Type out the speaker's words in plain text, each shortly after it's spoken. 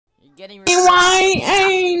getting Why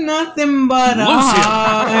ain't nothing but a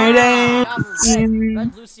heartache?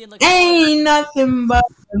 Ain't nothing but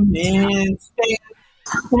a mistake.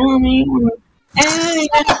 Tell me, ain't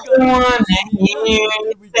everyone here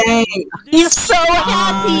to say He's so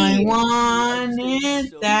happy. I want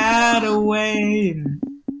it that way.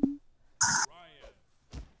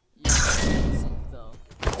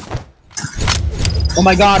 Oh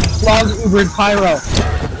my god, Flog, Uber, and Pyro.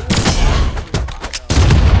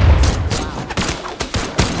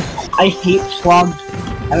 I hate Flog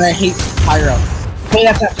and I hate Pyro. Wait,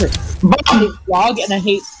 that's not true. I hate Flog and I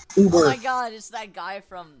hate Uber. Oh my god, it's that guy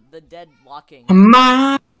from The Dead Walking.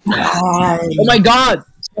 My oh my god,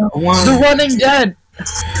 The Running Dead.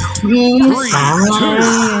 3, 2,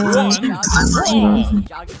 1.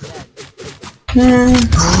 Jogging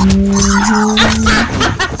Dead.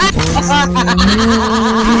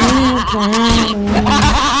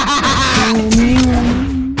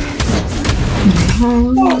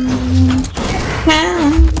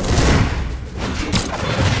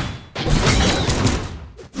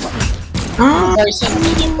 Bison,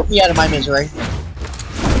 you put me out of my misery.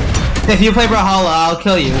 If you play Brawlhalla, I'll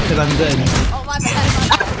kill you because I'm good. Oh my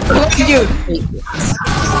bad. Look at you!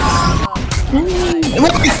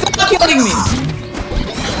 Look, stop killing me!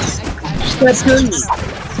 Stop killing me.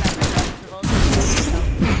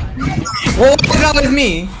 Well, what's up with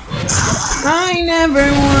me? I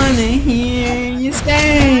never wanna hear you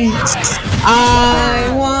say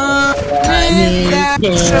I want it that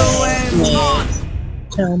way.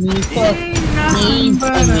 Tell me fuck me Ain't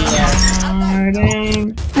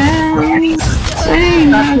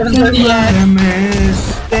in the nothing but a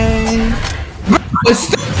mistake. Bro,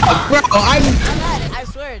 stop, bro, I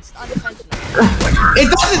swear it's unintentional. it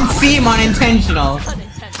doesn't seem unintentional. It's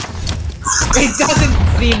unintentional. It doesn't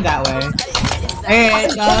seem that way.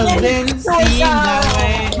 It doesn't seem that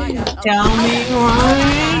way. Tell me why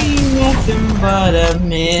ain't nothing but a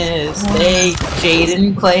mistake.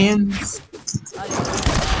 Jaden claims.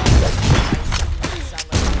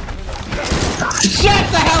 Shut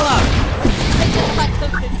the hell up!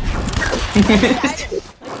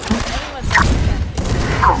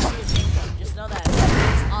 Just know that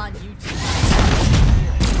it's on YouTube.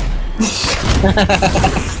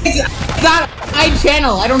 It's not my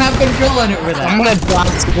channel. I don't have control on it for that. I'm gonna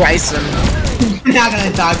dox Bryson. I'm not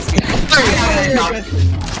gonna talk to you.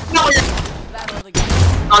 No, you're Battle of the Game.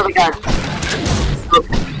 Oh my god.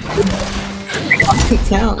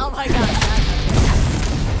 Oh my god.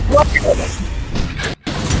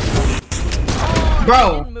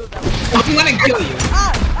 Bro, I'm gonna kill you. Oh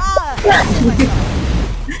my god.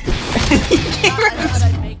 I thought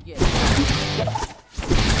I'd make it.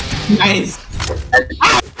 Nice.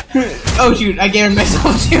 Oh shoot, I gave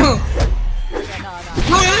myself too. Yeah,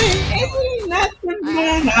 no. Ain't nothing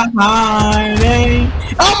but a heartache.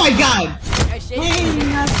 Oh my god! I shake Ain't it.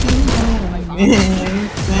 nothing but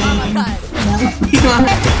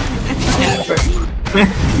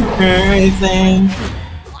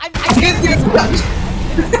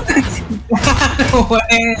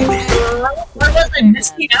a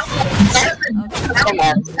mistake.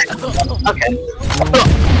 Okay.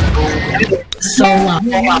 So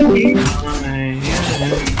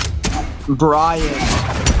Brian,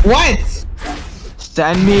 What?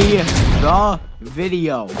 send me the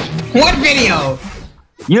video. What video?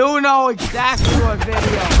 You know exactly what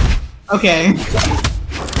video. Okay.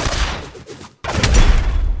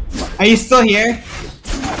 Are you still here?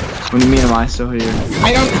 What do you mean am I still here?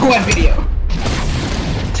 I don't know what video.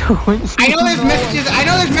 Don't I know you there's messages. I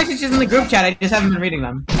know there's messages in the group chat. I just haven't been reading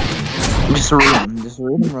them. Just read them. Just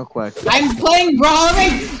read them real quick. I'm playing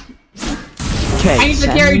Brawlhalla. Okay. I need to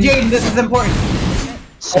carry Jaden. This is important.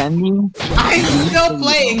 Send me. I'm still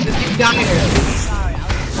playing the Big Diner.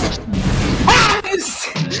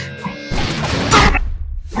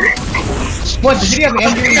 What, the video of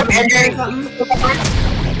Andrew or something?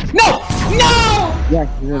 No! No! Yeah,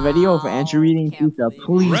 the video of Andrew reading pizza.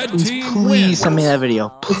 Please, Red please, team please wins. send me that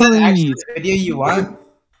video. Is that actually Please. the video you want?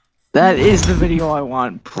 That is the video I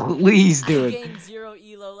want. Please do I it. gained 0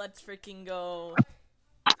 elo. Let's freaking go.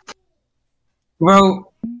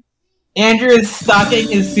 Bro, Andrew is stalking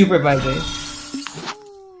his supervisor.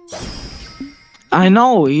 I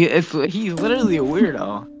know. He's literally a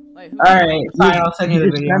weirdo. Wait, who? Alright, fine, I'll send you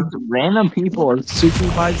the video. Random people are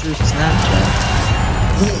supervisors Snapchat.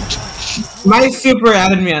 My super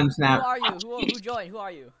added me on Who Snap. are you? Who joined? Who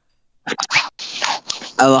are you?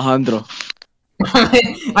 Alejandro.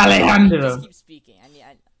 Alejandro. Just keep speaking.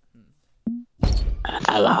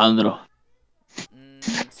 Alejandro.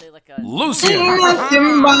 Say like a. Lucian.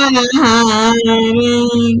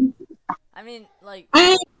 I mean, like.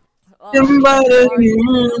 nothing but a You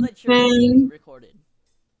know that you're being human. recorded.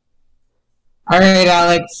 Alright,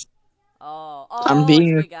 Alex. Oh, I'm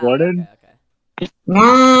being it's Big Al. recorded? Okay.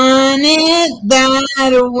 Want it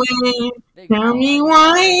that way. Big Tell Al, me I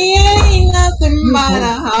why ain't nothing but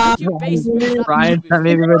a Why'd hot. you base me? Stop Brian, send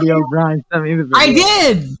me the video. Brian, send me the video. I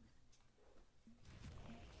did!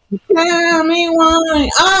 Tell me why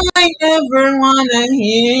I never wanna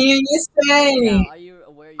hear you Big say Al, are you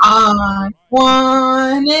aware you're I being recorded?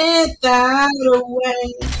 want it that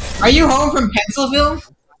way. Are you home from Pencilville?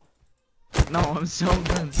 No, I'm so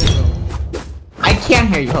sensitive. I can't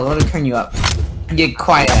hear you. Hold on, let me turn you up. Get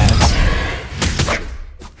quiet ass.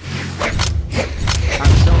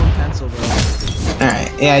 I'm still in Pennsylvania.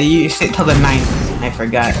 Alright, yeah, you sit till the 9th. I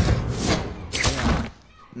forgot. Yeah.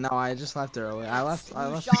 No, I just left early. I left.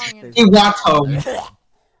 You walked home.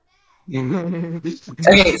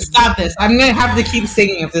 Okay, stop this. I'm gonna have to keep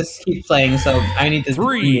singing if this keeps playing, so I need to mute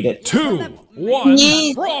 3, it. 2, 1,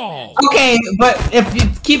 Yeah. brawl! Okay, but if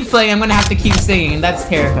it keeps playing, I'm gonna have to keep singing, and that's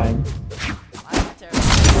terrifying.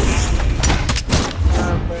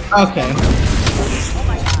 Okay. Oh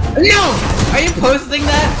my god. No! Are you posting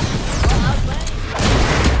that?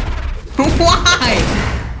 Why?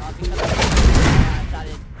 Because I thought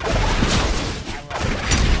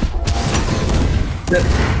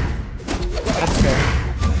That's fair.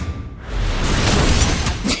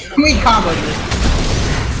 We comboed this.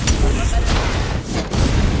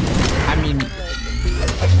 I mean,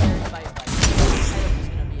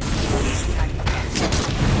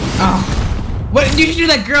 oh. What? You should do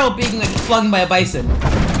that girl being like flung by a bison.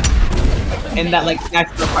 In that like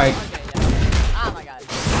natural park. Oh my god.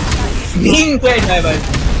 Being played by a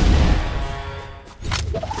bison.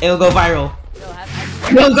 It'll go viral.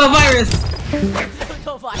 It'll go virus.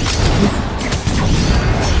 Go viral.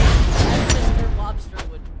 Mr. Lobster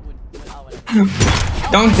would oh,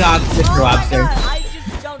 whatever. Don't dodge Mr. Oh Lobster. my god, I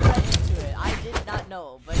just jumped right into it. I did not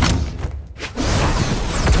know, but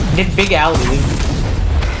Did Big Al leave?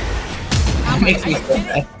 That makes me are you so kidding?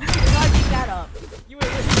 bad. You were charging that up. You were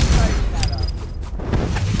literally charging that up.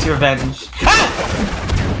 It's revenge. Ah!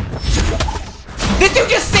 This dude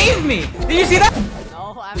just saved me! Did you see that?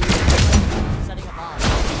 No, I'm setting a bomb.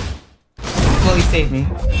 Well, he saved me.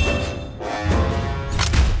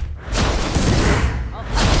 Oh,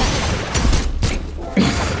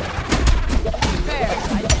 fair.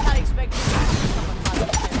 I did not expect you to become a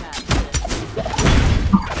cosplay match.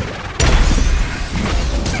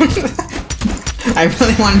 I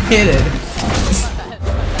really want to hit it.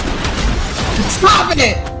 Stop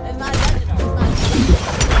it! It's not intentional.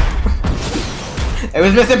 It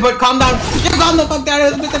was misinput. Calm down. You calm the fuck down. It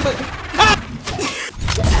was misinput. Ah!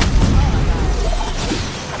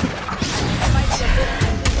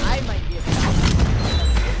 I might be a bit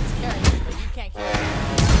it's carrying me, but you can't carry me.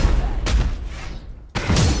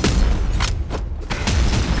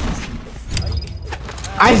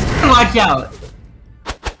 I said watch out.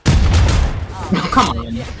 No, come on.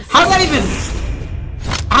 How did that even?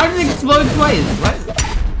 How did it explode twice? What?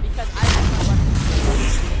 Because I have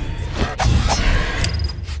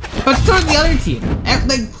But it's towards the other team.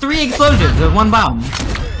 Like 3 explosions with 1 bomb.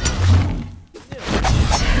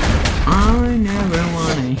 I never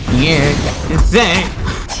wanna hear you say.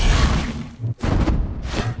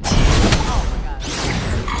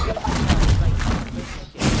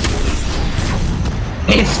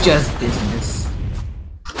 It's just business.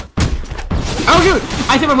 Oh shoot!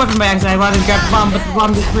 I took my weapon by accident. I wanted to grab the bomb, but the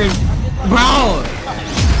bomb just weird. Bro!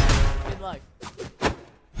 Good luck.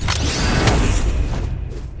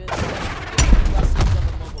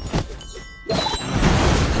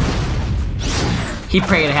 He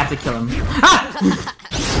prayed I have to kill him. Ah!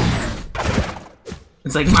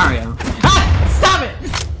 It's like Mario. Ah! Stop it!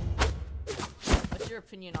 What's your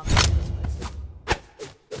opinion on this?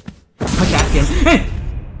 Potassium.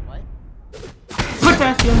 What?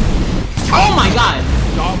 Potassium. Oh my god!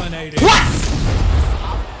 Dominating. What?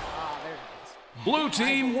 There it is. Blue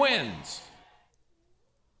team wins.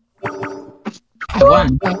 I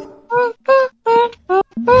won.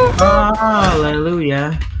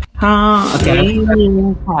 Hallelujah. Oh, okay.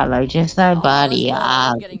 Like just that body.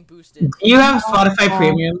 I'm getting boosted. Do you have Spotify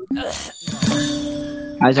Premium?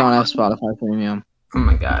 I don't have Spotify Premium. Oh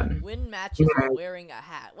my god. Win matches wearing a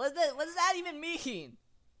hat. What does that even mean?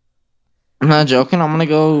 I'm not joking. I'm gonna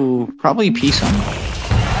go probably peace on.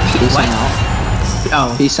 Peace on out.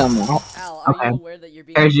 Oh. Peace on out. Al, are Okay. you aware that you're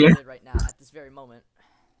being There's you. recorded right now at this very moment?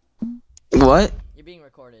 What? You're being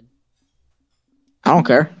recorded. I don't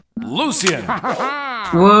care. Lucian.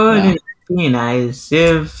 Wouldn't it be nice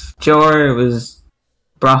if Jor was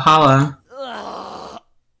Brawlhalla? Ugh.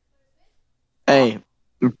 Hey,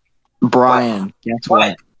 Brian, guess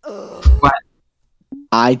what? What?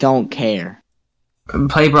 I don't care.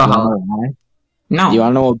 Play You wanna Brawlhalla. know why? No. You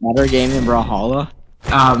wanna know a better game than Brawlhalla?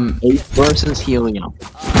 8 versus Helium.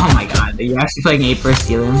 Oh my god, are you actually playing 8 versus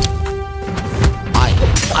Helium?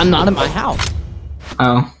 I'm not in my house.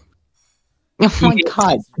 Oh. Oh my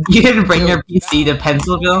god. You didn't bring your PC to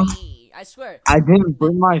Pencilville? I swear. I didn't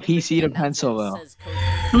bring my PC to Pencilville.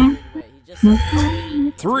 Hmm?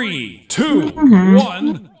 3, 2,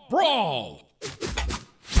 1, brawl!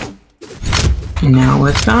 Now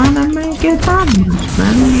it's gonna make it that much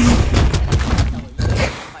better.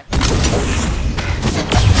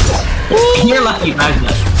 You're lucky you guys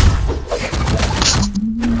left.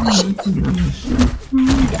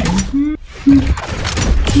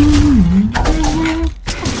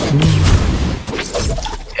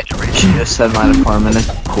 She just said my department is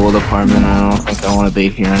a cool department. I don't think I want to be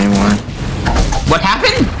here anymore. What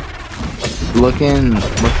happened? Look in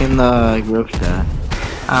the group chat.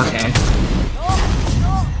 Okay.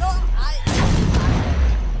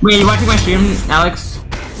 Wait, you watching my stream, Alex?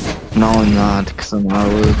 No, I'm not, because I'm not a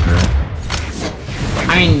loser.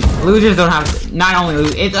 I mean, losers don't have. Not only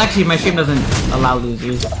losers. It's actually my stream doesn't allow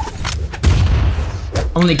losers.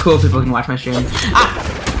 Only cool people can watch my stream. Ah!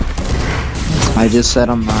 I just said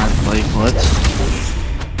I'm not. Like, what?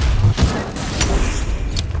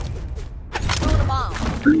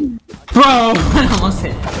 Bro, I almost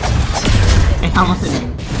hit. I almost hit you.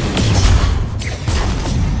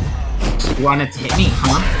 You wanted to hit me,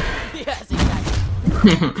 huh? Yes,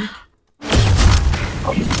 exactly.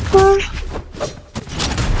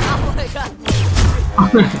 Oh my god.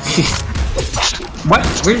 What?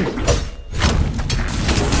 Where?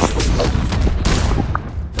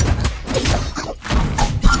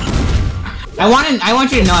 I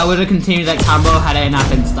want you to know I would have continued that combo had I not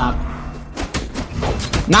been stopped.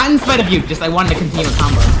 Not in spite of you, just I wanted to continue a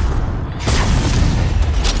combo.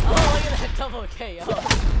 Oh, look at that double KO.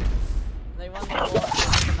 They won the battle, though.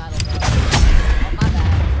 Oh, my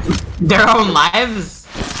bad. Their own lives?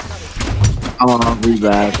 I'll be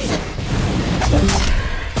back.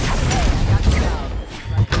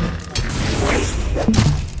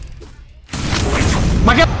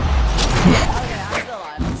 Watch out! Okay,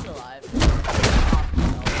 I'm still alive.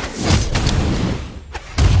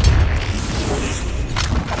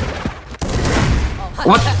 Oh, my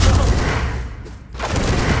What? bad.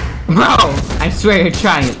 Bro, I swear you're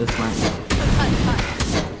trying at this point.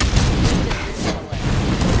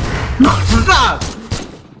 No, stop!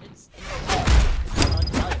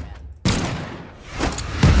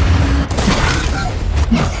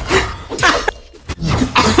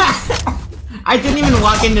 I didn't even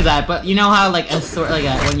walk into that, but you know how like a sort like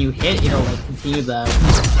when you hit, it'll like continue the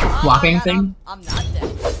walking thing. I'm not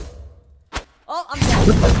dead. Oh, I'm dead.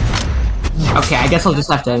 Okay, I guess I'll just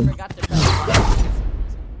have I to. forgot to press Y.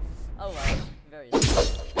 Oh well, very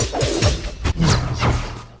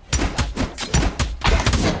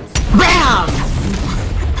BAM!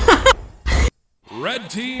 Red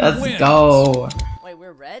team Let's wins. go. Wait,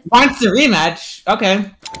 we're red? Wants a rematch? Okay.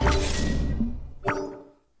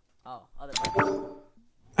 Oh, other button.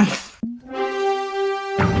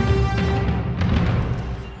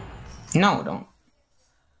 No, don't.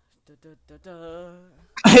 Du-du-du-du.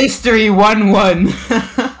 History 1-1.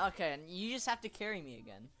 Okay, and you just have to carry me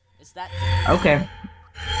again. Is that Okay.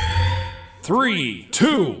 3,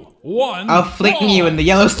 2, 1. I'll fling you in the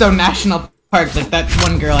Yellowstone National Park like that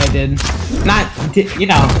one girl I did. Not, you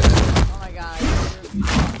know. Oh my god.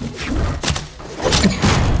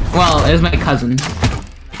 Well, it was my cousin.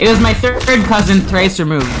 It was my third cousin thrice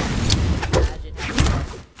removed.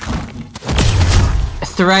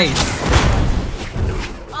 Thrice.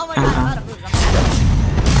 Oh my god, I'm out of moves.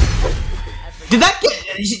 Did that get?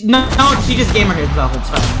 No, she just gamer herself. It's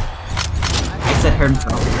fine. I said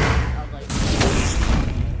herself.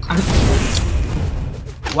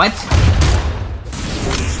 What?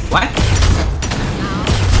 What?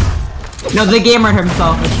 No, the gamer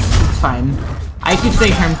himself. It's fine. I keep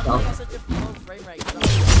saying himself.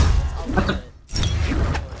 What the?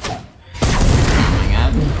 Oh my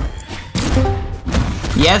god.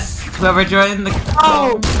 Yes, whoever joined the.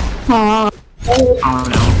 Oh. Oh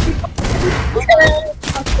no.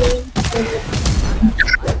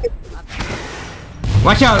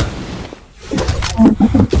 Watch out!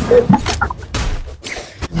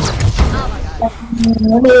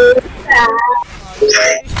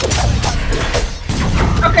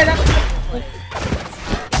 Okay, that's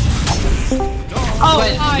Oh,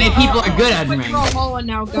 but people are good at me. Brawlhalla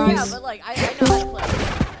now, Yeah, guys. but like, I know how to play.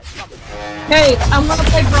 Hey, I'm gonna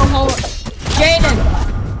play Brawlhalla. Jaden!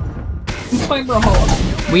 I'm playing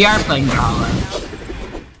Brawlhalla. We are playing Brawlhalla.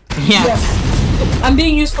 Yeah. Yes. I'm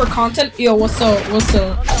being used for content. Yo, what's up? What's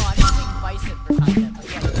up? Oh no, I'm using Bison for content.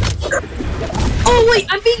 But yeah, Oh wait,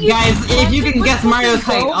 I'm being used. Guys, for if you content. can guess Mario's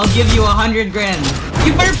height, Bro. I'll give you 100 grand.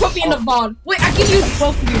 You better put me in a bond. Wait, I can use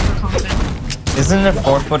both of you for content. Isn't it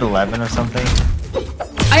 4'11" or something?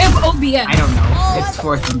 I have OBS. I don't know. It's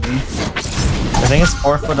for something. I think it's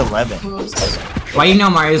 4'11". Why you know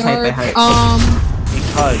Mario's height by heart?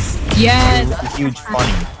 Because Yes. it was a huge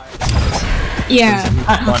funny. Yeah.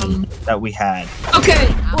 Funny that we had. Okay.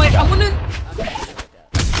 Wait, I wanna.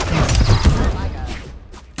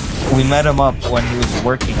 We met him up when he was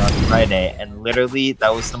working on Friday, and literally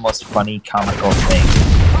that was the most funny comical thing.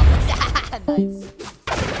 nice.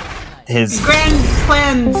 His Grand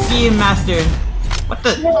Plan Scheme Master. What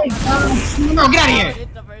the? No, get out of here!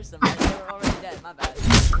 Hit the person, man. They were already dead. My bad.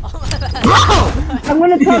 Oh my bad. Bro! I'm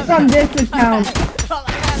gonna talk on this account.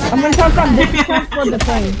 I'm gonna talk on this account for the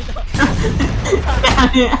plane.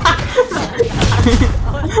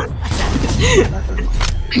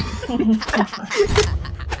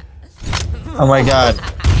 oh my god.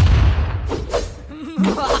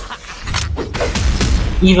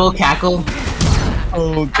 Evil cackle.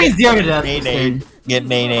 Oh, He's zero to death. Nay-nay. Get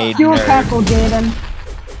nay-nay, Fuel nerd. tackle, Jaden.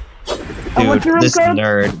 what's your Dude, this room code?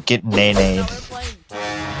 nerd, get nay-nayed.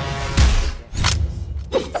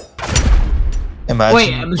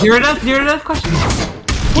 Imagine. Wait, zero to death? Zero to death question?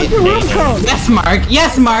 What's your room code? Yes, Mark.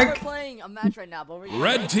 Yes, Mark. We're playing a match right now, but we're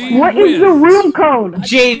Red team What is the wins. room code?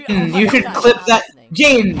 Jaden, you should clip that.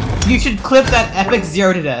 Jaden, you should clip that epic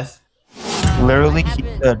zero to death. Literally, I he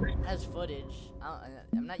have said, it as footage.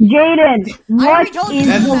 I'm not using Jaden, I what already told you is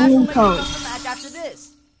this the match. room We'll make code? the match after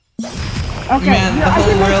this. Okay, Man, yeah, the I whole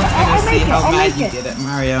can make world's it. gonna I'll see make it. how I'll mad make you it. did at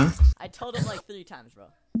Mario. I told him like 3 times, bro. I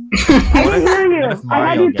didn't hear you. What if I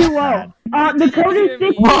had Mario you gets too low. mad? The code is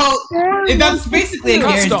Well, 664. that's basically a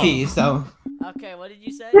Custom. guarantee, so. Okay, what did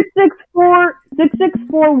you say?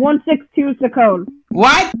 664-162 is the code.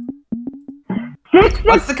 What?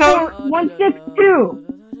 What's the code? 664-162.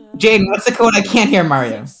 Jaden, what's the code? I can't hear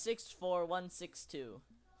Mario. 664162.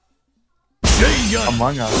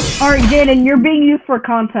 Among Us. Alright, Jaden, you're being used for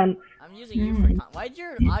content. I'm using you for Why'd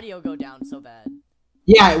your audio go down so bad?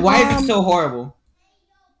 Yeah, why is it so horrible?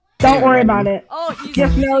 Don't worry about it. Oh, he's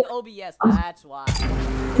Just using know- OBS. That's why.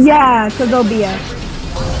 Yeah, because OBS.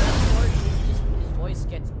 His voice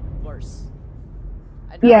gets worse.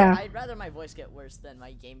 Yeah. I'd rather my voice get worse than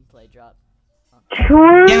my gameplay drop.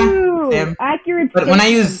 True. Yeah, Accurate. But when I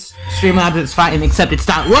statement. use Streamlabs, it's fine, except it's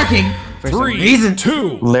not working for some 3, reason.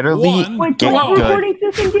 2, Literally, 1, Wait, get what good. recording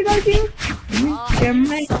system do you guys use?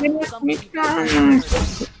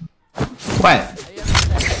 What?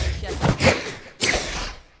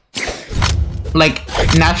 Like,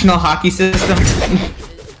 national hockey system?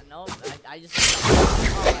 No, I just.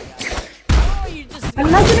 Oh my god. Oh, you just. I'm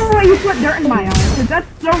not gonna let you put dirt in my eye, because that's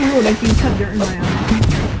so rude if you put dirt in my eye.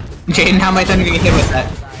 Jaden, how many times are you gonna hit with that?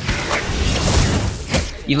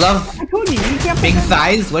 You love I told you, you can't put big dirt in my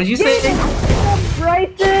eye. size? What did you say?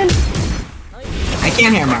 Bryson! I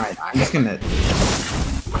can't hear Mario. I'm just gonna...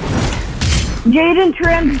 Jaden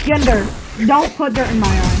transgender. Don't put dirt in my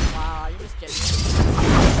eye. Wow, you're just kidding.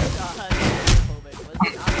 God, homophobic. Was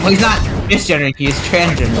it not? Well, he's not misgendering, he's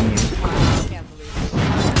transgendering you. Wow, I can't believe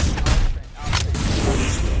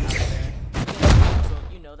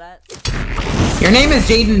it. You know that? Your name is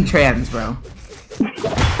Jaden Trans, bro.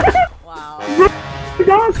 Wow.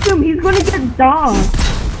 Dogs him, he's gonna get dogged.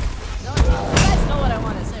 No, you guys know what I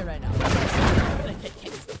want to say right now. I'm gonna get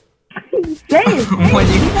canceled. Say it, say When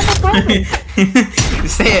it. you... He's homophobic.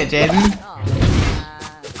 Say it, Jaden.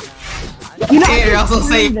 You know, I Hey, can also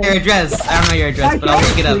say stream your this. address. I don't know your address, but I'll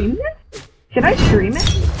look it up. Stream this? Should I stream it?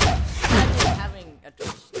 Imagine having a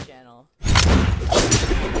Twitch channel.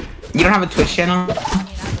 You don't have a Twitch channel? I mean, I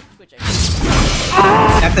have a Twitch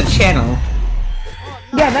account. That's a channel.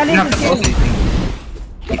 Yeah, that You don't have is to a post channel. anything.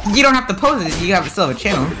 You don't have to post it, you still have a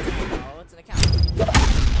channel. Oh, it's an account.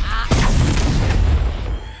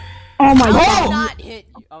 Oh my I god. did not hit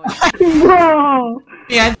you. Oh, wait. Bro!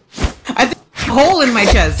 Yeah, I think a hole in my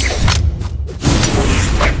chest.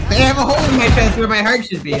 I have a hole in my chest where my heart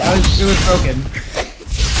should be. It was broken.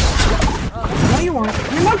 No, you won't.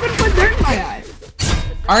 You're not gonna put dirt in my eye.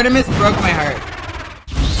 Artemis broke my heart.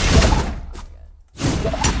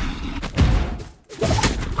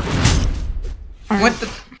 What the?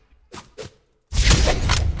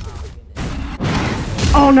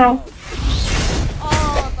 Oh no.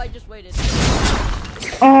 Oh, if I just waited.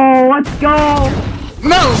 Oh, let's go.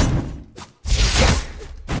 No!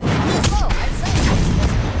 Oh, I said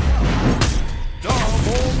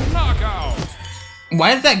double knockout.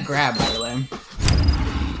 Why does that grab, by the way?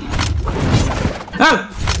 Oh!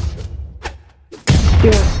 Do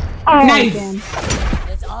it. Oh, Nice. damn.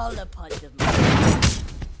 It's all a part of me.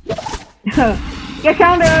 Get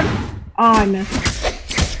counted! Oh, I missed.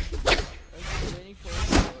 Waiting for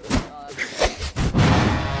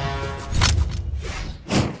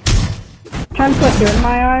Trying to put dirt in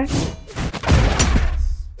my eye.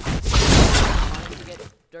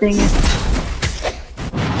 Dang it.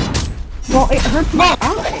 Well, it hurts my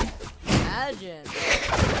eye. Imagine.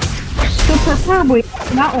 So preferably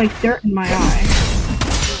not like dirt in my eye.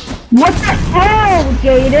 What the hell,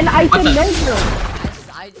 Jaden? I said no dirt.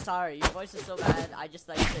 I'm sorry, your voice is so bad. I just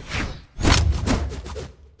like said.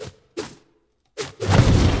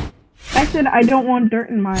 I said I don't want dirt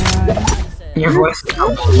in my eye. I said. Your voice.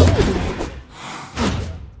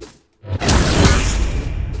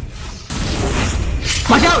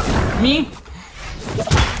 Watch out! Me?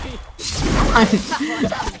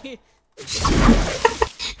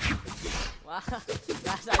 Wow.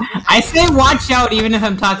 I say watch out even if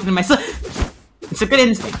I'm talking to myself. It's a good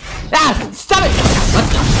instinct. Ah! Stop it! What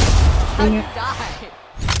the? How you die?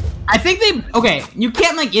 I think they. Okay, you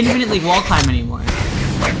can't like infinitely wall climb anymore.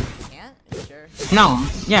 Can't? Are you sure? No.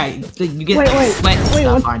 Yeah, you get Wait, wait, sweat and wait,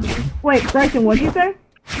 stuff what? on you. Wait, Bryson, what'd you say?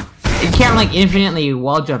 You can't like infinitely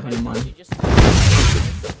wall jump anymore. You just.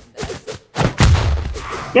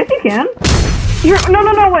 Yes, you can.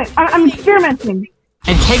 No, wait. I'm experimenting.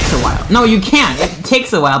 It takes a while. No, you can't. It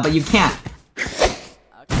takes a while, but you can't. Okay.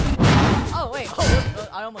 Oh wait. Oh,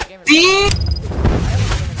 I almost gave it. See?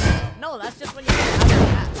 No, that's just when you get out of the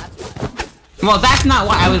map. That's why. Well, that's not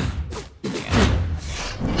why I was.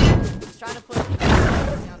 Just trying to put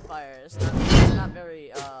everything on fire. It's not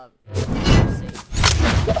very safe.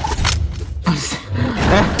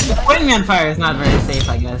 Putting me on fire is not very safe,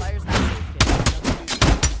 I guess. Fire's not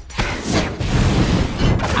safe, kid.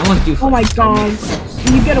 I want to do. Oh my god.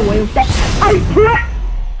 You get away with that.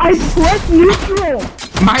 I press neutral.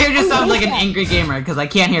 Mario just sounds like an angry gamer because I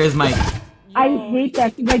can't hear his mic. I Yo, hate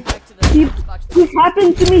that. Like, back to the Xbox this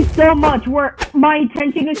happened to me so much where my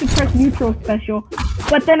intention is to press neutral special,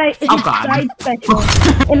 but then it's Oh, God. side special,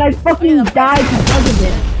 and I fucking died because of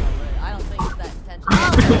it. I don't think it's that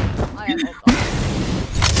intentional. I have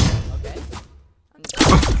okay. I'm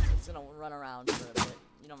just gonna run around for a bit.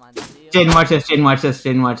 You don't mind that, do you? Jaden, watch this. Jaden, watch this.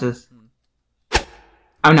 Jaden, watch this.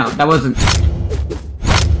 Oh no, that wasn't.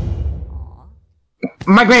 Aw.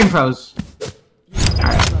 My brain froze.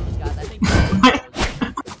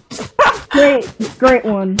 Great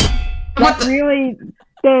one. What That the? really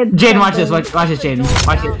did. Jaden, watch this. something. Watch this, Jaden.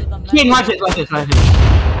 Watch it. Jaden, watch this. Watch this. Watch this.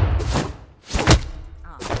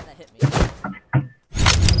 Ah, that hit me.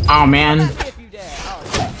 Oh man, Attack me if you dare. Oh,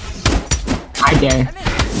 yeah. I dare. I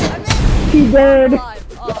missed. He did. Alive.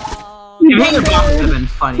 Oh, If you hit your box, would have been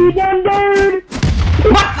funny. He did, dude.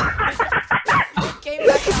 What? came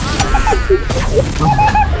back to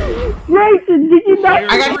Grayson, did you not? I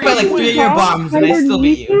got to put like 3 of your bombs and I still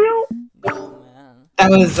beat you. Oh, man. That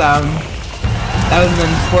was an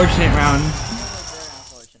unfortunate round. It was very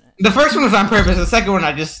unfortunate. The first one was on purpose. The second one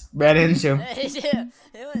I just ran into.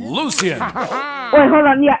 Lucian. Wait, hold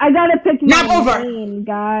on. Yeah, I gotta pick Not my over. main,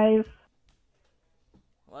 guys.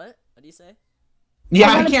 What? What do you say? Yeah,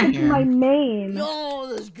 I I gotta can't pick hear. my main. No,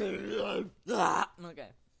 this good. Okay.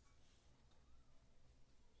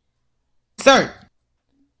 Start.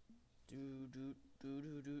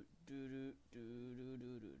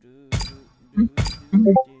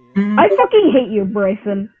 I fucking hate you,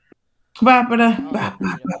 Bryson. Ba-ba-da, Oh,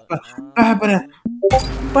 ba-ba-da, ba-ba-da.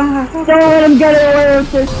 Don't let him get away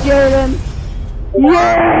with this, Jaden.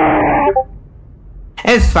 Yeah!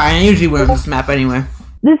 It's fine. I usually win on this map anyway.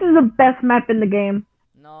 This is the best map in the game.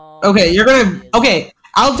 No. Okay, you're gonna. Okay,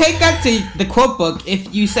 I'll take that to the quote book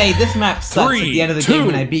if you say this map sucks at 3, the end of the 2, game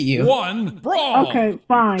when I beat you. 1, brawl. Okay,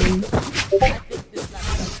 fine. I think this map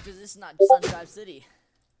sucks because it's not Sun Drive City.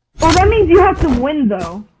 Well, that means you have to win,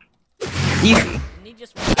 though. Easy. You need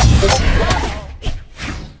just one.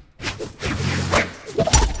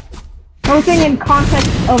 Focusing in context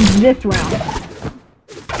of this round.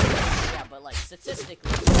 Yeah, but like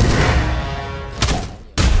statistically.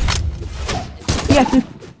 Yes,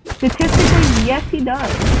 statistically, yes, he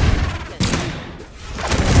does.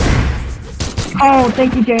 Oh,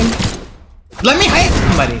 thank you, James. Let me hit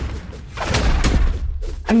somebody.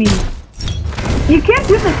 I mean, you can't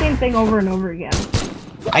do the same thing over and over again.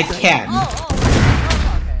 I can. Okay. No,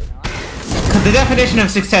 Because the definition of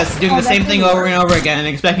success is doing the that same thing didn't over and over again and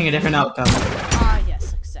expecting a different outcome. yes,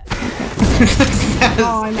 success. Success.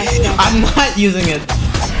 Oh, I messed up. I'm not using it.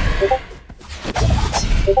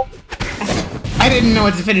 I didn't know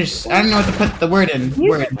what to finish. I didn't know what to put the word in. You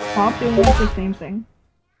Word. stop doing the same thing.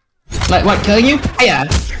 Like what? Killing you? Yeah.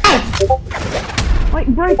 Like,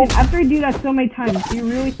 Bryson, after I do that so many times, do you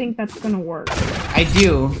really think that's gonna work? I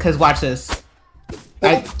do, cause watch this.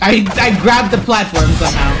 I grabbed the platform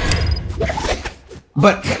somehow.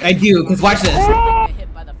 But I do, cause watch this. Get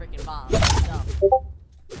hit by the freaking bomb. No.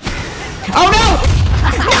 Oh no!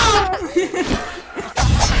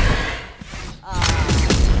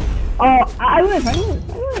 Oh, I live.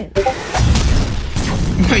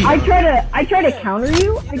 I try to counter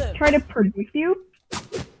you. I try to predict you.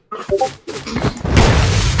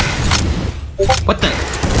 What the?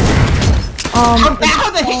 How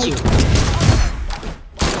the hit you?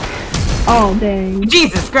 Oh dang!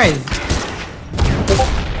 Jesus Christ!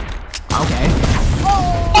 Okay.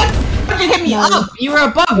 What? You hit me up. You were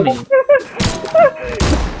above me.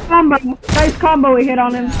 Combo, nice combo we hit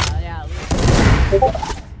on him. Yeah.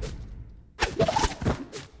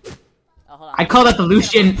 Oh, hold on. I call that the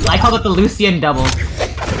Lucian. I call it the Lucian double.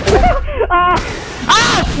 Ah!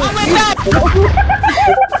 Oh my god!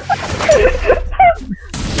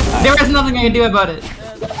 There was nothing I could do about it.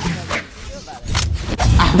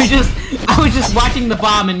 I was just watching the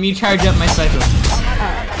bomb and me charge up my special.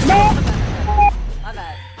 My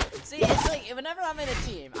bad. See, it's like whenever I'm in a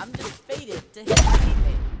team, I'm just fated to hit my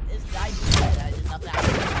teammate. I just nothing.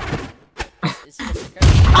 It's just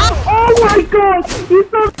crazy. Oh my god! You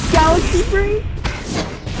saw Galaxy Brain?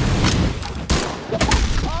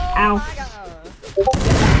 Ow.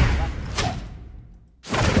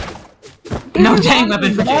 No dang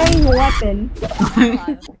weapon for dang weapon.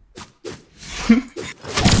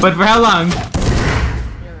 But for how long?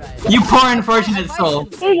 You're right. You poor unfortunate soul.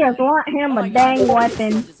 He just want him a dang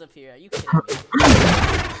weapon. Disappear. Are you kidding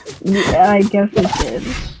me? Yeah, I guess it did.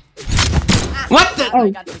 What the?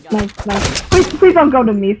 Oh, nice. Please don't go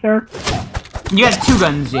to me, sir. You got 2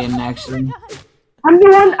 guns, Jaden, actually. I'm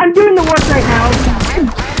doing the work right now.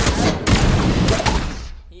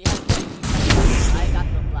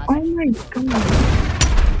 Oh my god.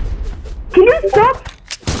 Can you stop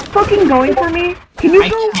fucking going for me? Can you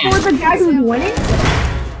go for the guy who's winning?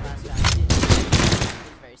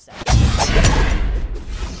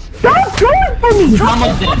 Stop going for me! He's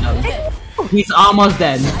almost dead, though. He's almost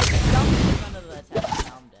dead.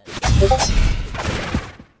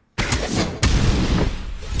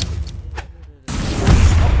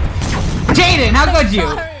 Jaden, how could you?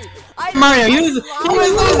 Mario, he was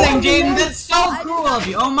losing, Jaden. That's so cruel of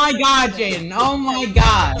you. Oh my god, Jaden. Oh my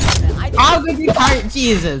god. How could you target?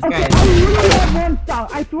 Jesus Okay, Christ. I literally have one stop.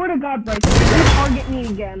 I swear to God, Bryce, you target me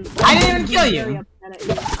again. I didn't even kill you.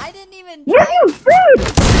 I didn't even. Yeah, you did!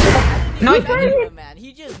 No, I didn't. didn't. Man,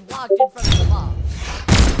 he just walked in front of the bomb.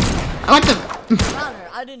 What the? Connor,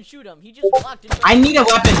 I didn't shoot him. He just walked in. I need a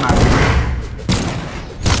weapon, Mario.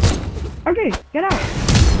 Okay, get out.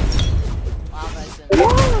 Wow, Bison.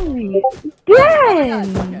 Why? Again!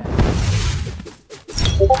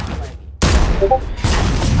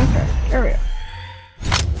 Okay, area.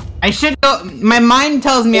 I should go. My mind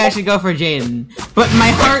tells me I should go for Jaden, but my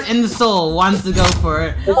heart and soul wants to go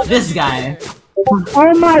for this guy.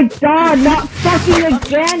 Oh my god, not fucking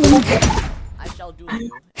again! I shall do you.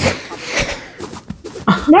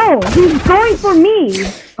 No, he's going for me!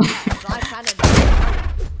 So I'm trying to.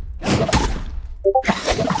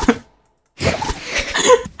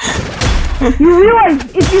 You realize,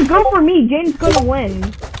 if you go for me, Jaden's gonna win.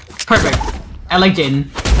 Perfect. I like Jaden.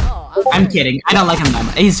 Oh, I'm kidding. I don't like him that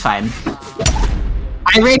much. He's fine.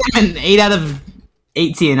 I rate him an 8 out of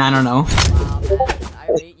 18. I don't know. Wow, Bison, I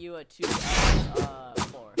rate you a 2 out of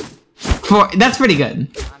 4. 4. That's pretty good.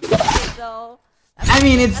 So, I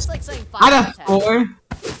mean, it's that's like saying 5 out of 4.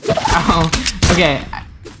 Oh, okay.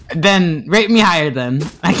 Then rate me higher. Then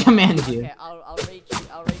I command you. Okay, I'll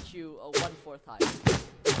rate you a 1/4 higher.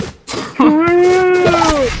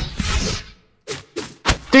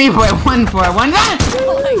 3.141.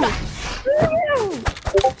 Oh my god.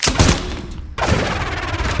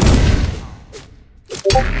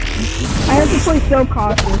 I have to play so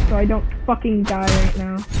cautious so I don't fucking die right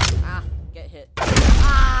now. Ah, get hit.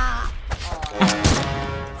 Ah!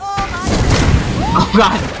 Oh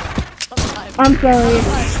god. I'm sorry.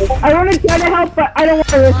 I want to try to help, but I don't want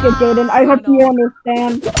to risk it, Jaden. I hope you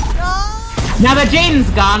understand. Now that Jaden's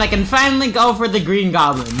gone, I can finally go for the green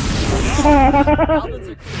goblin. Goblins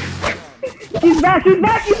are cool. He's back, he's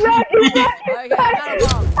back, he's back, he's back, he's Okay, back! I got a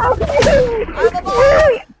bomb. Help me! I have a bomb.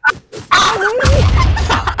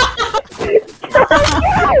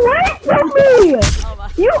 Get away from me! Oh my.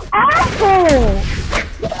 You asshole!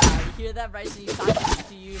 You hear that, Bryson? He's talking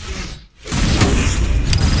to you.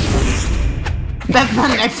 That's not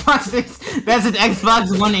an Xbox 6. That's an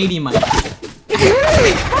Xbox 180 mic.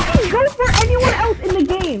 Literally, fucking go for anyone else in the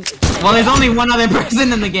game. Well, there's only one other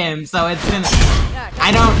person in the game, so it's gonna.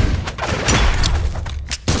 I don't.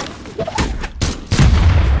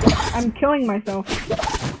 I'm killing myself.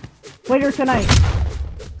 Later tonight.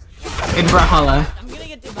 In Brawlhalla. I'm gonna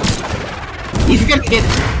get demonetized. He's gonna get.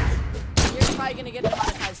 You're probably gonna get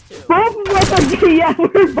demonetized too. Both of us are, yeah,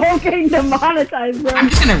 we're both getting demonetized, bro. I'm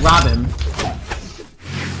just gonna rob him.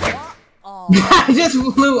 Oh. I just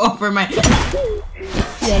flew over my.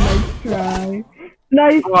 Yeah, nice try.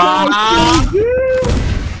 Nice Wow. try.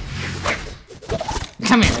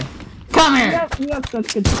 Come here. Come here. We have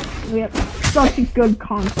such good. We have such a good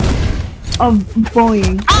concept of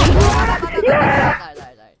bullying. Yeah!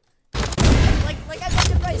 Like I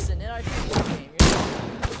said to Bison in our game.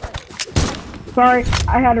 Sorry,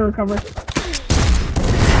 I had to recover.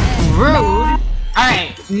 Rude.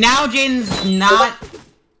 Alright, now Jaden's not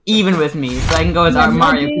even with me, so I can go as our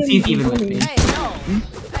Mario because he's even with me. Hey, no!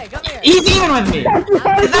 Hey, come here! He's even with me! That's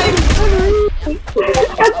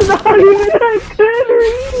not even I could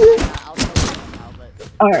read it. I'll tell you now, but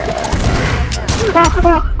Alright.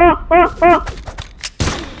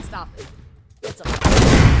 stop it. It's a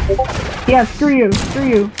Yeah, screw you. Screw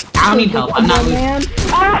you. I don't need help, I'm not losing. Man.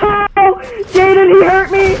 Oh! Jaden, he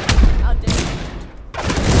hurt me! how dare you.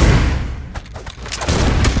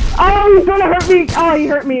 Oh, he's gonna hurt me! Oh, he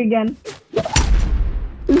hurt me again.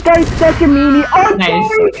 This guy's such a meanie. Oh, Nice.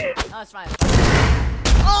 sorry! Oh, it's fine.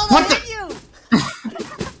 Oh, What that the- hit you!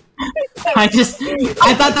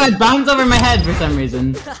 I thought that would bounce over my head for some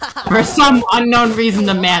reason. For some unknown reason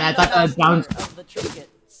to man, I thought that would bounce. Of the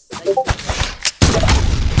trinkets.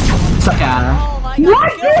 Yeah. Oh my god. Why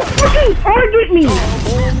did you fucking target me?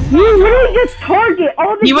 You literally just target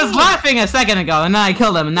all the He was time. laughing a second ago, and then I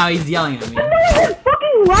killed him, and now he's yelling at me. I'm not even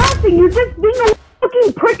fucking laughing. You're just being a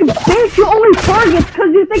fucking prick bitch. You only target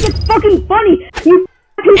because you think it's fucking funny. You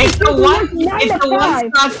It's the one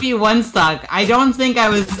stock v one stock. I don't think I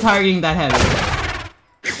was targeting that heavy.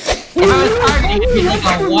 If I was targeting, it'd be like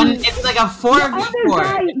a one. It's like a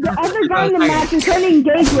 4v4. The other guy in the match is trying to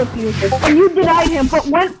engage with you, and you denied him, but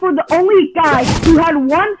went for the only guy who had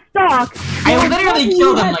one stock. I literally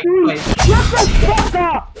killed him like twice. Shut the fuck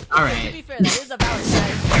up! To Alright. be fair, that is a valid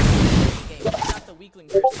strategy. Game. It's not the weakling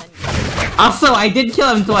versus endgame. Also, I did kill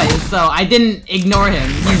him twice, so I didn't ignore him.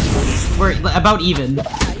 We're about even.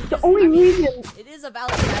 The only reason. It is a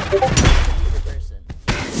valid strategy for the person.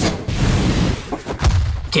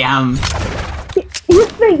 Damn. He's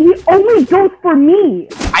saying he only goes for me.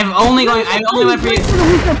 I only went for you. For the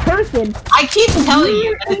weaker person. I keep telling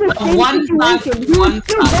you, In the it's same one stock, situation, he one would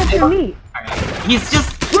still go for stock. me. Alright. He's just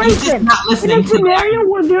Listen, not listening in a to me. scenario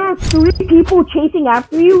where there are 3 people chasing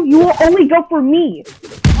after you, you will only go for me.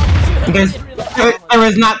 There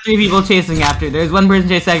was not 3 people chasing after. There's one person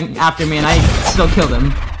chasing after me, and I still killed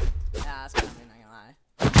him. Yeah, that's kind of not gonna lie.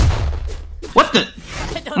 What the?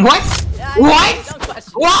 I don't What? Yeah, What? Don't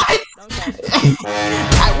question What? it. Don't question it.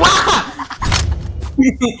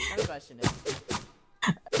 Don't question it.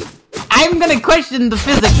 I'm gonna question the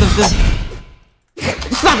physics of this.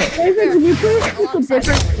 Stop it! Jason, you please pick a Alongside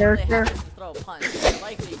different someone, if they character? happen to throw a punch, they're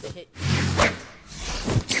likely to hit you.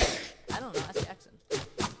 I don't know, that's Jackson.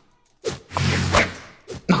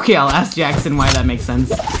 Okay, I'll ask Jackson why that makes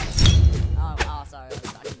sense. Oh, sorry, I was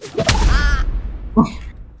talking to someone.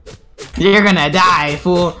 You're gonna die,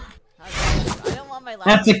 fool. I don't want my life.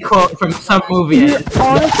 That's a quote from some movie. You're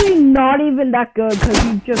honestly not even that good because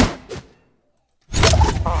you just.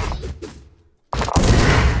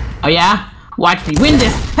 Oh yeah? Watch me win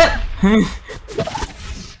this!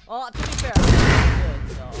 Well, to be fair, I'm not good,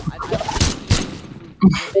 so I don't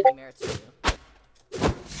think you any merits to you.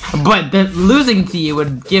 But the losing to you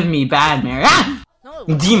would give me bad merit. Ah! No,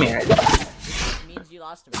 Demerit. it means you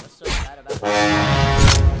lost to me. What's so bad about it?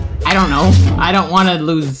 I don't know. I don't want to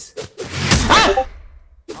lose. Ah!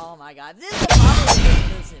 Oh my god, this is the problem with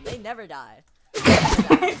Bison. They never die.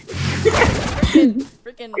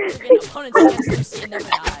 Freaking opponents against Lucy never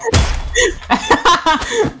die.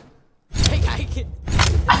 Like,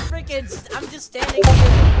 I'm just standing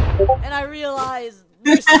here, and I realize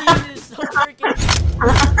Lucy is so freaking.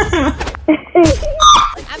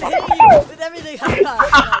 Like, I'm hitting you with everything I got.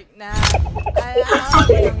 I'm like, nah, I don't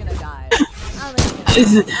think I'm gonna die. I don't think I'm gonna die.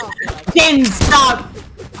 I don't feel like it. Finn, stop!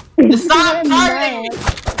 Stop targeting me!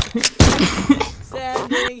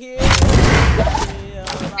 Standing here, I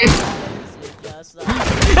realize it just like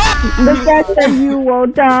The fact that you will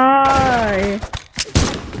die.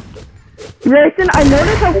 Grayson, I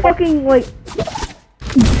noticed how fucking, like,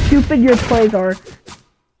 stupid your plays are.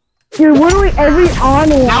 You're literally every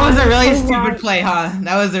online. That was a really Orion- stupid play, huh?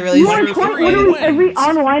 That was a really You are stupid quite play. literally every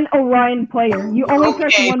online Orion player. You only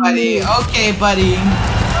press Okay, one buddy. move. Okay, buddy.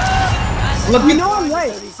 Look You at, know I'm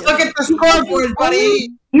right. look at the scoreboard, buddy!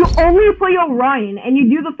 You only play Orion, and you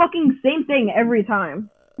do the fucking same thing every time.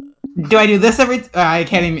 Do I do this every I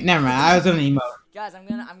can't even, never mind, I was gonna emote. Guys, I'm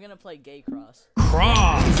gonna play Gay Cross.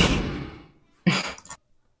 Cross.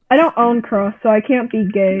 I don't own Cross, so I can't be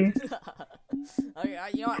gay. Okay,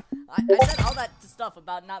 you know what? I said all that stuff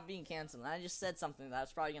about not being canceled, and I just said something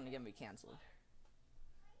that's probably gonna get me canceled.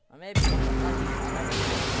 Or maybe.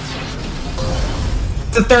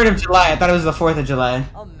 It's the 3rd of July, I thought it was the 4th of July.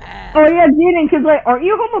 Oh man. Oh yeah, Jaden, cause like, aren't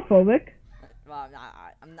you homophobic? Well,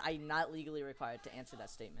 I'm not legally required to answer that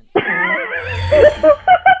statement.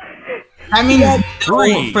 That means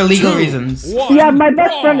Three, for legal 2, reasons. 1, Yeah, my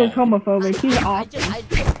best friend is brawl. homophobic. He's awesome.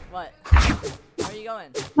 What? Where are you going?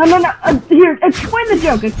 No. Here, explain the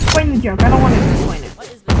joke. Explain the joke. I don't want to explain it.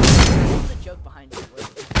 What is the joke behind it?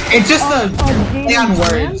 It's just a Jaden play on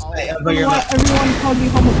Brand? words. Why everyone calls you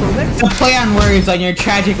homophobic? It's a play on words on your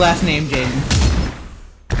tragic last name, Jaden.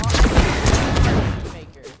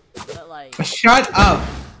 But like, Shut up.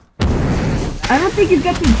 I don't think you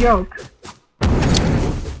get the joke.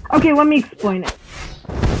 Okay, let me explain it.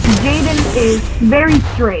 Jaden is very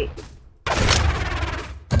straight.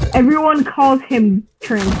 Everyone calls him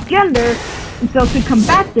transgender, and so to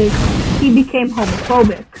combat this, he became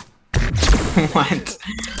homophobic. What?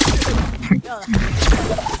 yo,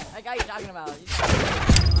 that guy you're talking about.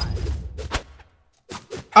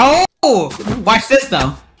 Oh! Watch this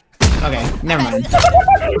though. Okay, never mind.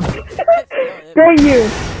 Great you.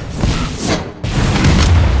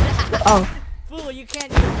 Oh. Fool, you can't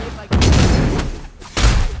do it like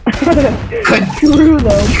Good. True though,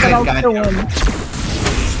 but Good I'll God, still no. win.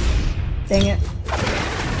 Dang it.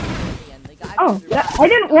 the guy Oh, I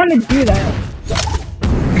didn't want to do that.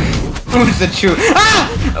 Who's the true? Ah!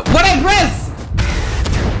 What I press?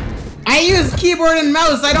 I use keyboard and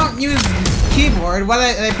mouse. I don't use keyboard. What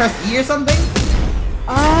I press E or something?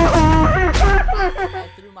 I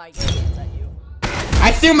threw my games at you.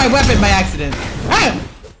 I threw my weapon by accident. Ah!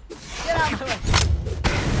 Get out of my way.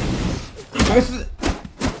 This is-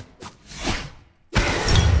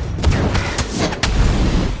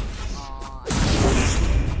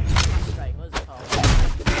 Strike, what is it called?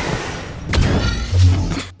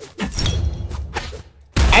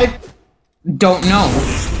 I don't know.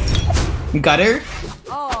 Gutter?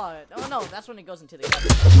 Oh no, that's when it goes into the gutter.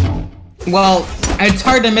 Well, it's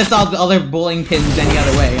hard to miss all the other bowling pins any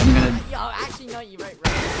other way. I'm gonna. Yo, actually, no, you're right. You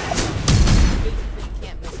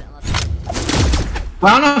can't miss it unless.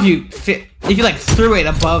 Well, I don't know if you if you like threw it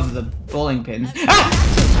above the bowling pins. Ah!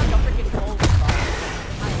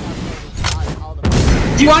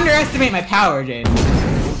 You underestimate my power, Jane.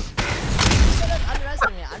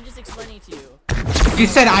 Underestimate. I'm just explaining to you. You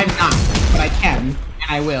said I'm not, but I can, and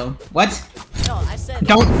I will. What? No, I said.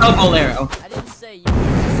 Don't double arrow. I didn't say you. I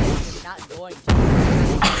said you're not going to.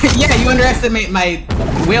 Yeah, you underestimate my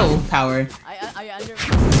willpower. I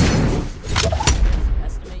underestimate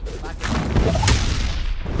your lack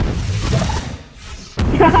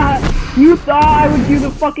of. You thought I would do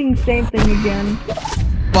the fucking same thing again.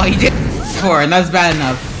 Well, you did before, and that's bad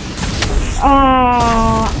enough.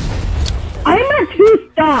 I'm at 2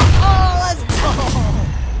 stops. Oh, let's go!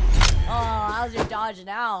 Oh, how's your dodge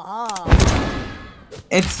now, huh?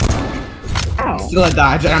 It's Ow. still a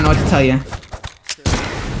dodge. I don't know what to tell you.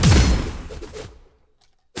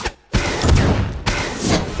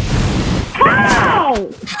 How?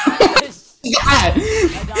 Yeah.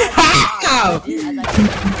 How?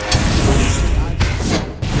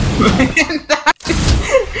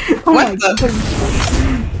 Oh What my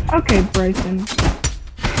the? God. Okay, Bryson.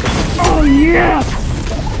 Oh yeah!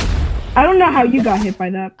 I don't know how you got hit by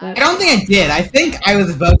that, I but don't think I did. I think I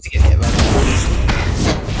was about to get hit by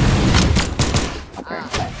that.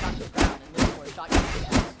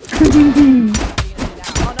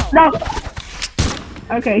 no.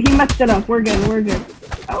 Okay, he messed it up. We're good. We're good.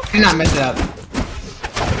 I did not mess it up.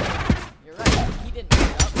 You're right. He didn't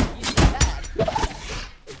mess it up. He's just bad.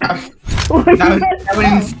 That would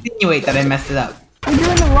insinuate that I messed it up. You're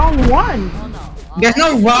doing the wrong one. Oh no. There's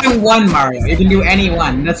no wrong one, Mario. You can do any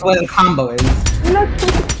one. That's what a combo is. You're not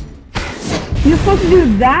supposed to. You're supposed to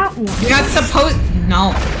do that one. You're not supposed.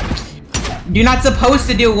 No. You're not supposed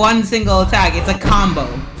to do one single attack. It's a combo.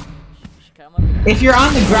 Come up here. If you're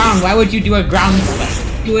on the ground, why would you do a ground spike?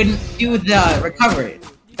 You would do the recovery.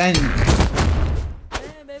 Then.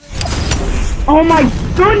 Oh my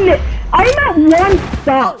goodness! I'm at 1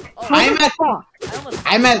 stop. Oh, How I'm the at- fuck?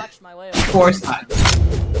 I'm at Watch my way over. 4 spots.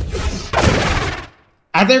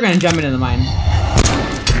 I thought they were gonna jump into the mine.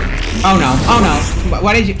 Oh no! Oh no!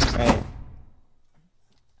 Why did you? Right.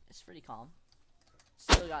 It's pretty calm.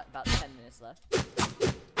 Still got about 10 minutes left.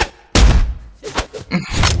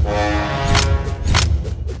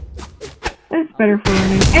 better for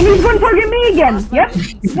running. And he's gonna target me again! Yep,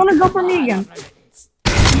 he's gonna go for me again.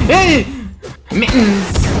 Hey!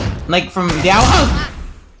 Mittens! Like from the owl. Oh!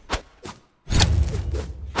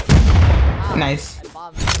 Nice.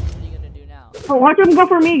 Bob, what are you gonna do now? Oh, watch him go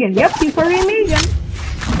for me again. Yep, he's targeting me again.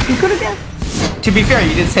 He could've guessed. To be fair,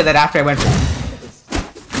 you did say that after I went for him.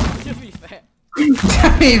 To be fair. To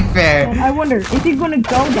be fair. And I wonder, is he gonna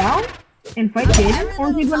go down and fight Jaden? Or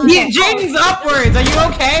is he gonna Yeah, Jaden's upwards! Are you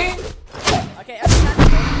okay? Okay, every time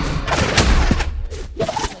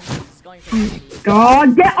he's going for me.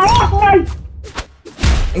 God, get off my...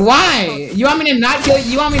 Why? You want me to not kill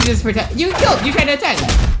you? You want me to just protect? You killed! You tried to attack!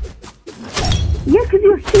 Yeah, cause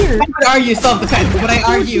you're here. I would argue self-defense, but I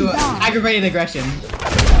argue aggravated aggression.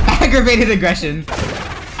 Aggravated aggression.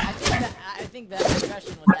 I think that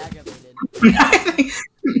aggression was aggravated.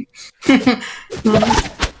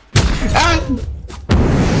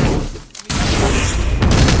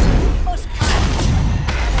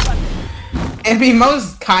 It'd be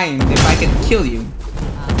most kind if I could kill you.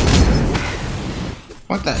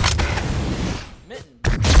 What the? Mitten.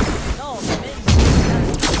 No,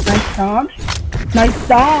 mitten. Nice dodge. Nice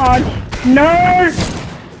dodge. Nerd!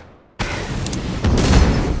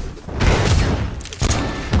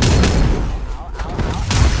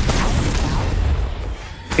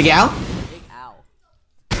 Big Al? Big ow.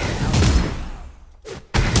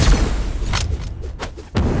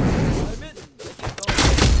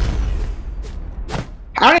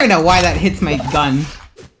 I don't even know why that hits my gun.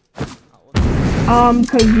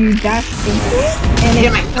 Cause you dashed into it, and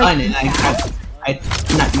Hit it's my gun and I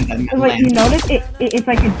not my gun, my like you land. notice it's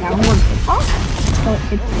like a downward hop,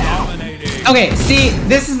 so it's down. Okay, see,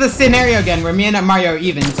 this is the scenario again where me and Mario are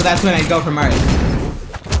even, so that's when I go for Mario.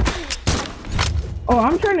 Oh,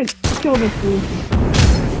 I'm trying to kill this dude.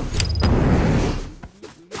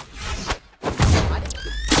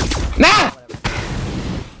 Nah!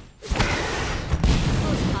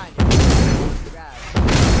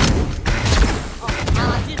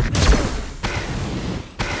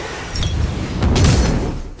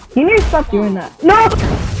 You need to stop doing that. No!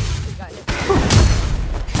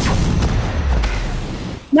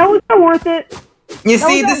 No, it's not worth it. You That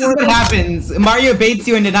see, was this is not what worth it. happens. Mario baits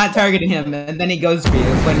you into not targeting him, and then he goes for you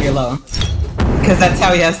when you're low. Because that's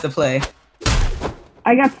how he has to play.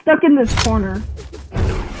 I got stuck in this corner.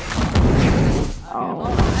 Oh.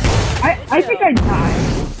 I think I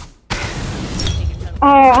died.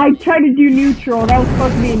 Oh, I tried to do neutral. That was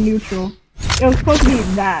supposed to be a neutral. It was supposed to be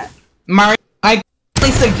that. Mario, I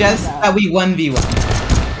really suggest that we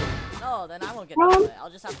 1v1. No, then I won't get to play. I'll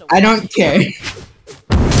just have to. I don't care.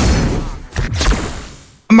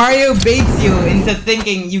 Mario baits you into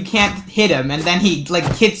thinking you can't hit him, and then he like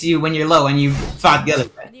hits you when you're low, and you fought the other way.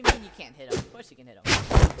 What do you mean you can't hit him? Of course you can hit him.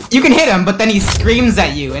 You can hit him, but then he screams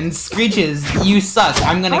at you and screeches, "You suck!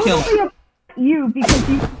 I'm gonna kill him." You because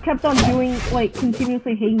you kept on doing like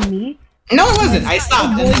continuously hitting me. No, it wasn't. I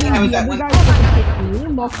stopped, and then I was at You one. guys hit me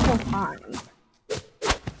multiple times. The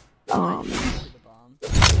bomb. It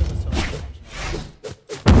was so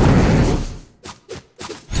intentional.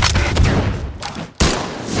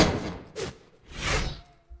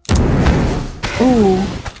 Ooh.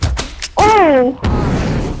 Oh!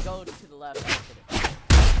 Go to the left.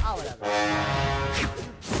 Oh, whatever.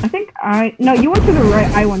 I think no, you went to the right,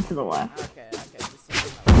 I went to the left. Okay.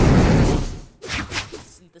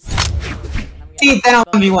 See, then I'll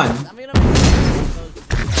 1v1. I'm gonna make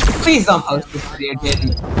those. Please don't post this video,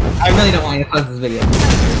 Jaden. I really don't want you to post this video. I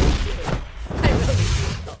really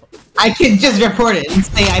don't. I could just report it and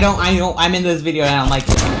say I'm in this video and I don't like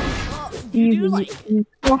it. Well, you do like it. You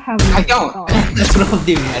still have I don't. That's what I'll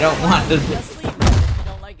do. I don't want this video. Just leave it if you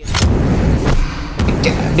don't like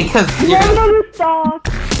it. Because You you're have another stock.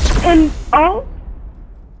 And oh,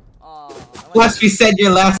 plus you said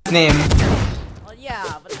your last name, well,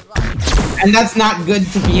 yeah, but it's like, and that's not good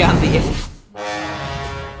to be on the internet.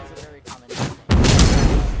 it's a very common name.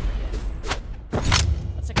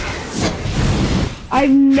 What's a common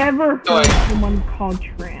I've never heard Oh, yeah. someone called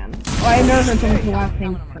Tran. Oh, I've never heard someone's last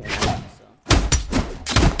name Tran.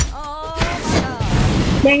 Oh my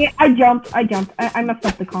god. Dang it, I jumped. I messed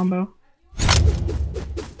up the combo.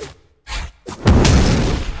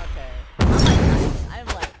 I'm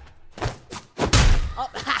like, oh,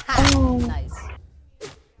 Oh. nice.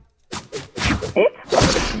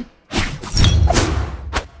 It's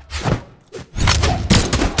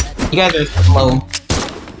You guys are slow.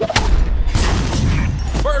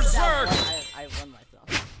 Berserk! I run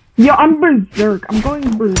myself. yo, I'm berserk. I'm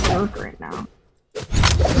going berserk right now.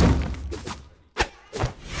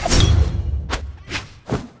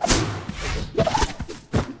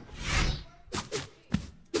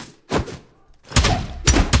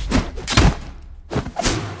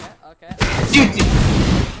 Shoot you.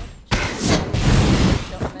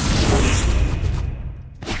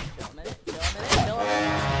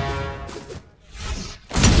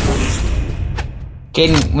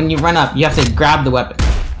 Jaden, when you run up, you have to grab the weapon.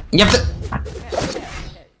 You have to.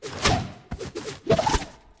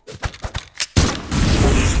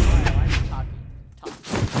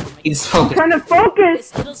 He's focused. Trying to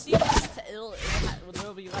focus. It'll see this.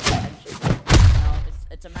 It'll be less attention.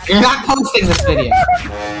 It's a matter. You're not posting this video.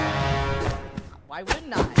 Why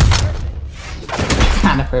wouldn't I? It's perfect. It's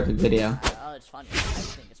not a perfect video. Oh, it's funny. I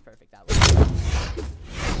think it's perfect that way.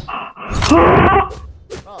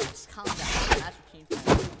 Bro, just calm down. That's what team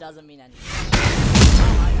friends. It doesn't mean anything.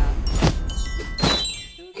 Oh my god.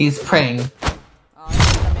 He's praying. Oh,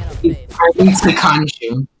 he's a man of He's faith. praying to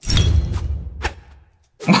Khonshu.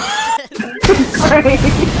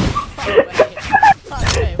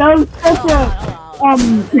 That was such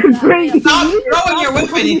a great. Stop throwing your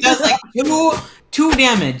weapon. He does like two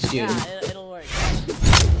damage, dude. Yeah, it'll work.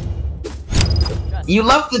 You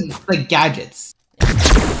love the gadgets.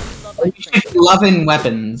 Yeah, You should be loving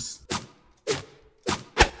weapons. Ow,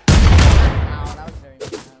 that was very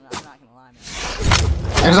mean. I'm not gonna lie,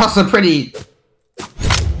 man. There's also pretty.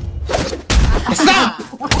 Stop!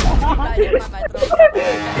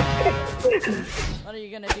 What are you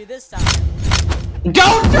gonna do this time?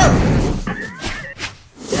 Don't throw! What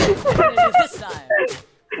are you gonna do this time?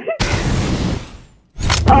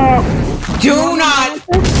 Do not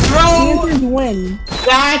throw Kansas win.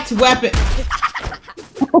 that weapon.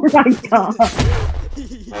 Oh my god.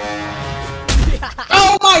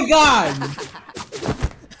 Oh my god!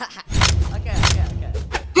 Okay.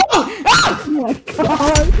 Oh, ah! Oh my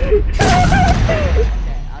god.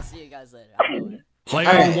 Okay, I'll see you guys later. I'm going. Player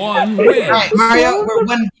Alright. 1 wins. Alright, Mario, we're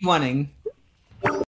 1v1ing.